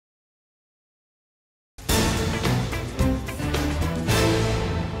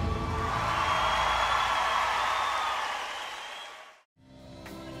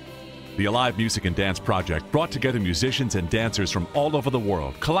The Alive Music and Dance Project brought together musicians and dancers from all over the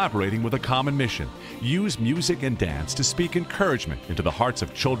world, collaborating with a common mission: use music and dance to speak encouragement into the hearts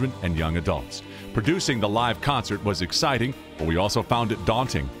of children and young adults. Producing the live concert was exciting, but we also found it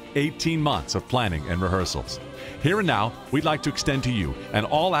daunting. 18 months of planning and rehearsals. Here and now, we'd like to extend to you an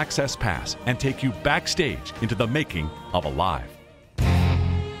all-access pass and take you backstage into the making of Alive.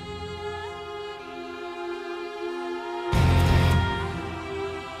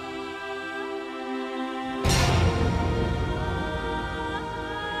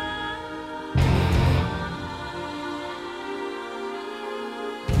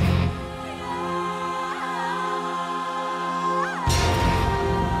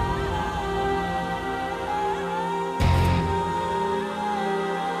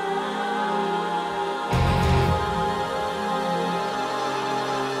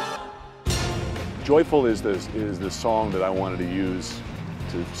 Joyful is the song that I wanted to use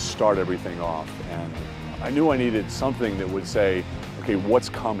to start everything off, and I knew I needed something that would say, okay, what's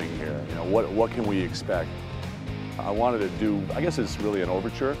coming here? You know, what can we expect? I wanted to do, I guess it's really an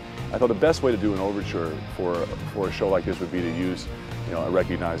overture. I thought the best way to do an overture for a show like this would be to use, you know, a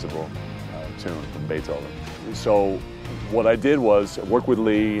recognizable tune from Beethoven. So what I did was work with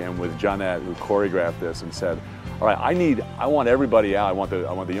Lee and with Jeanette, who choreographed this, and said, all right, I want everybody out. I want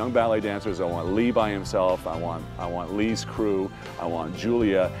the young ballet dancers. I want Lee by himself. I want Lee's crew. I want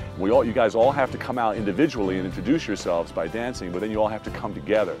Julia. You guys all have to come out individually and introduce yourselves by dancing, but then you all have to come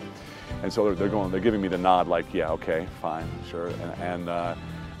together. And so they're giving me the nod, like, yeah, okay, fine, sure. So I'm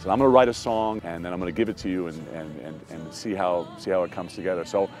going to write a song, and then I'm going to give it to you and see how it comes together.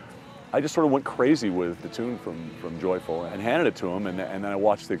 So I just sort of went crazy with the tune from Joyful and handed it to them, and then I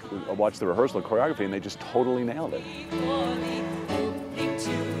watched the rehearsal and choreography, and they just totally nailed it.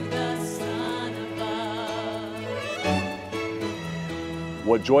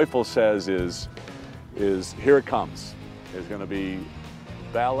 What Joyful says is here it comes. It's going to be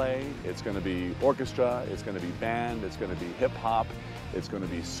ballet, it's going to be orchestra, it's going to be band, it's going to be hip hop, it's going to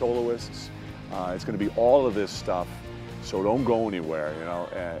be soloists, it's going to be all of this stuff. So don't go anywhere, you know,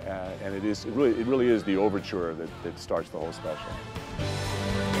 and it really is the overture that starts the whole special.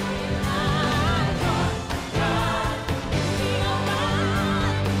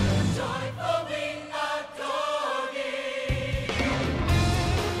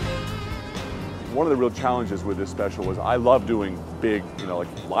 One of the real challenges with this special was I love doing big, you know,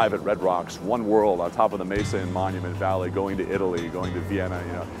 like Live at Red Rocks, One World on top of the Mesa and Monument Valley, going to Italy, going to Vienna,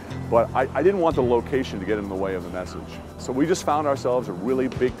 you know. But I didn't want the location to get in the way of the message. So we just found ourselves a really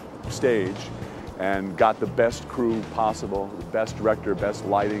big stage and got the best crew possible, the best director, best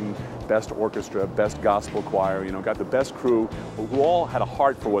lighting, best orchestra, best gospel choir, you know, got the best crew who all had a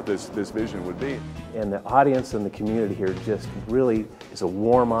heart for what this vision would be. And the audience and the community here just really is a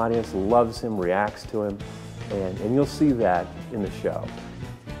warm audience, loves him, reacts to him, and you'll see that in the show.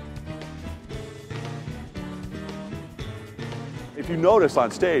 If you notice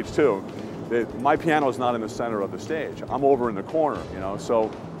on stage too, that my piano is not in the center of the stage. I'm over in the corner, you know, so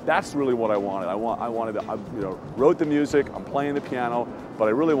that's really what I wanted. I wrote the music, I'm playing the piano, but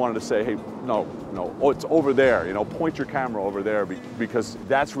I really wanted to say, hey, no, oh, it's over there, you know, point your camera over there, because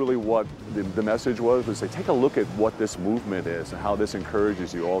that's really what the message was say, take a look at what this movement is and how this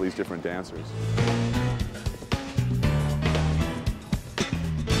encourages you, all these different dancers.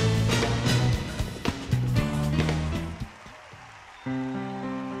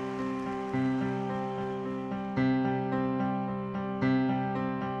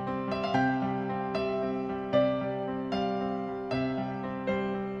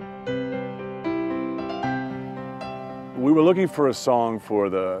 We were looking for a song for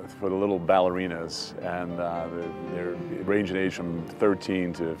the little ballerinas, and they range in age from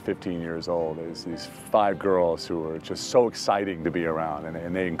 13 to 15 years old. There's these 5 girls who are just so exciting to be around,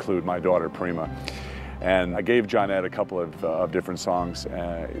 and they include my daughter Prima. And I gave Jeanette a couple of different songs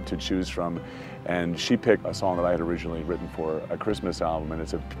to choose from, and she picked a song that I had originally written for a Christmas album, and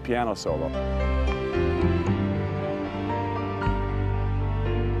it's a piano solo.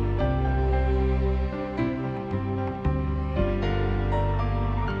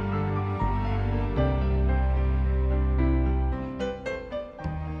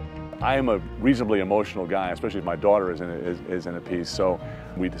 I am a reasonably emotional guy, especially if my daughter is in a piece. So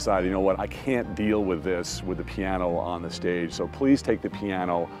we decided, you know what, I can't deal with this with the piano on the stage. So please take the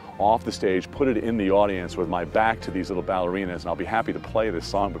piano off the stage, put it in the audience with my back to these little ballerinas, and I'll be happy to play this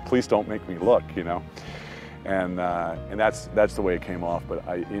song, but please don't make me look, you know. And that's the way it came off. But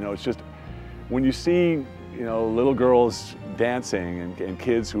you know, it's just when you see, you know, little girls dancing and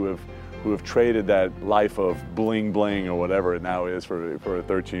kids who who have traded that life of bling bling or whatever it now is for a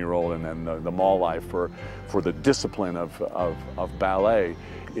 13-year-old, and then the mall life for the discipline of ballet.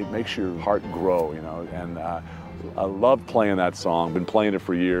 It makes your heart grow, you know, and I love playing that song, been playing it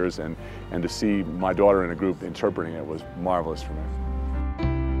for years, and to see my daughter in a group interpreting it was marvelous for me.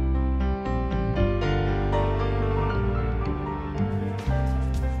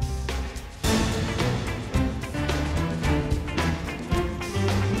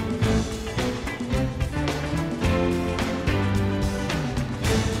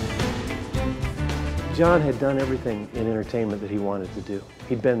 John had done everything in entertainment that he wanted to do.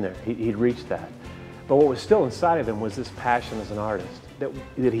 He'd been there, he'd reached that. But what was still inside of him was this passion as an artist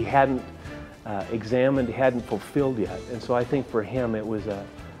that he hadn't examined, he hadn't fulfilled yet. And so I think for him it was a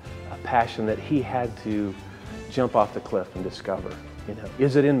passion that he had to jump off the cliff and discover. You know,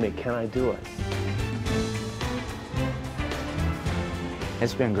 is it in me? Can I do it?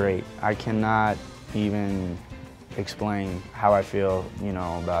 It's been great. I cannot even explain how I feel, you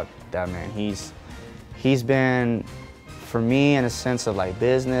know, about that man. He's been, for me, in a sense of like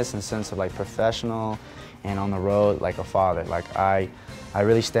business, in a sense of like professional, and on the road, like a father. Like I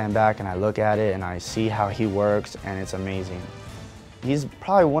really stand back and I look at it and I see how he works, and it's amazing. He's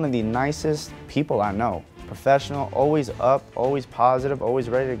probably one of the nicest people I know. Professional, always up, always positive, always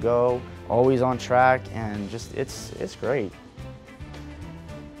ready to go, always on track, and just, it's great.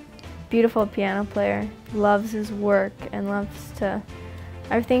 Beautiful piano player, loves his work and loves to,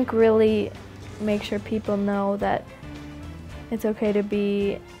 I think, really make sure people know that it's okay to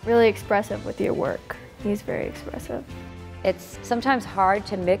be really expressive with your work. He's very expressive. It's sometimes hard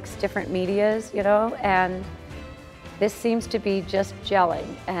to mix different medias, you know, and this seems to be just gelling,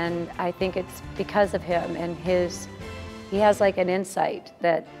 and I think it's because of him and he has like an insight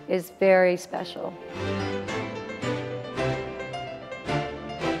that is very special.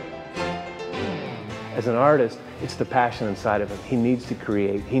 As an artist, it's the passion inside of him. He needs to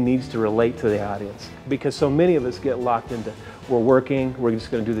create, he needs to relate to the audience. Because so many of us get locked into, we're working, we're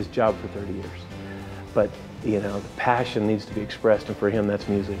just going to do this job for 30 years. But, you know, the passion needs to be expressed, and for him, that's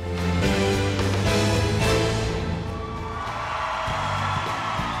music.